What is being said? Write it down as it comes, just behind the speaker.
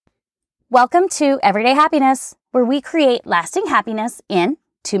Welcome to Everyday Happiness, where we create lasting happiness in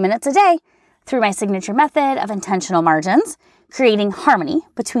 2 minutes a day through my signature method of intentional margins, creating harmony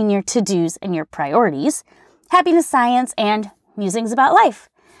between your to-dos and your priorities, happiness science, and musings about life.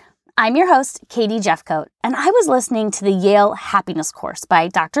 I'm your host, Katie Jeffcoat, and I was listening to the Yale Happiness course by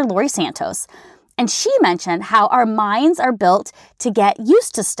Dr. Laurie Santos, and she mentioned how our minds are built to get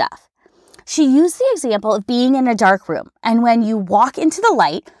used to stuff. She used the example of being in a dark room, and when you walk into the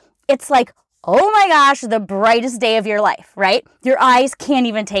light, it's like, oh my gosh, the brightest day of your life, right? Your eyes can't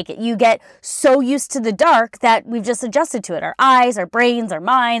even take it. You get so used to the dark that we've just adjusted to it. Our eyes, our brains, our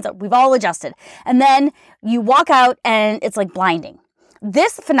minds, we've all adjusted. And then you walk out and it's like blinding.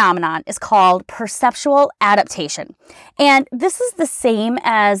 This phenomenon is called perceptual adaptation. And this is the same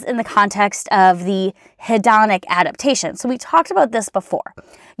as in the context of the hedonic adaptation. So we talked about this before.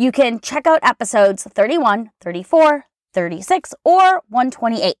 You can check out episodes 31, 34, 36, or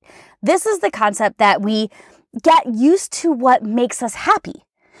 128. This is the concept that we get used to what makes us happy.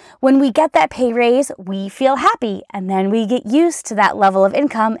 When we get that pay raise, we feel happy, and then we get used to that level of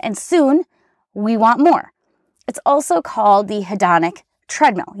income, and soon we want more. It's also called the hedonic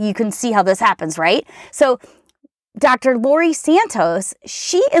treadmill. You can see how this happens, right? So Dr. Laurie Santos,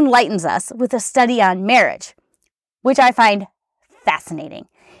 she enlightens us with a study on marriage, which I find fascinating.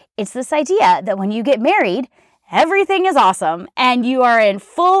 It's this idea that when you get married, everything is awesome and you are in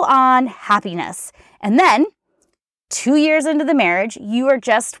full-on happiness. And then 2 years into the marriage, you are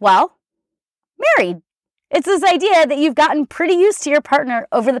just, married. It's this idea that you've gotten pretty used to your partner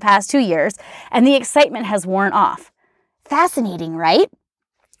over the past 2 years and the excitement has worn off. Fascinating, right?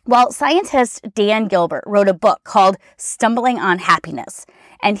 Well, scientist Dan Gilbert wrote a book called Stumbling on Happiness.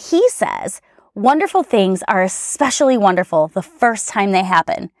 And he says, wonderful things are especially wonderful the first time they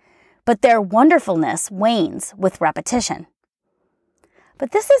happen, but their wonderfulness wanes with repetition.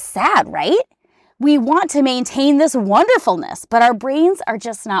 But this is sad, right? We want to maintain this wonderfulness, but our brains are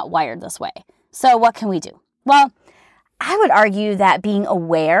just not wired this way. So what can we do? Well, I would argue that being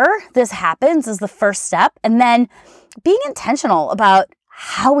aware this happens is the first step, and then being intentional about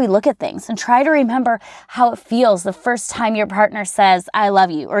how we look at things and try to remember how it feels the first time your partner says, I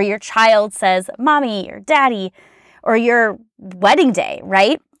love you, or your child says, mommy or daddy, or your wedding day,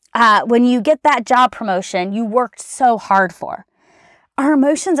 right? When you get that job promotion you worked so hard for. Our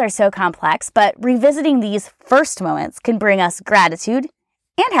emotions are so complex, but revisiting these first moments can bring us gratitude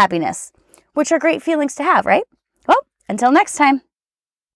and happiness, which are great feelings to have, right? Well, until next time.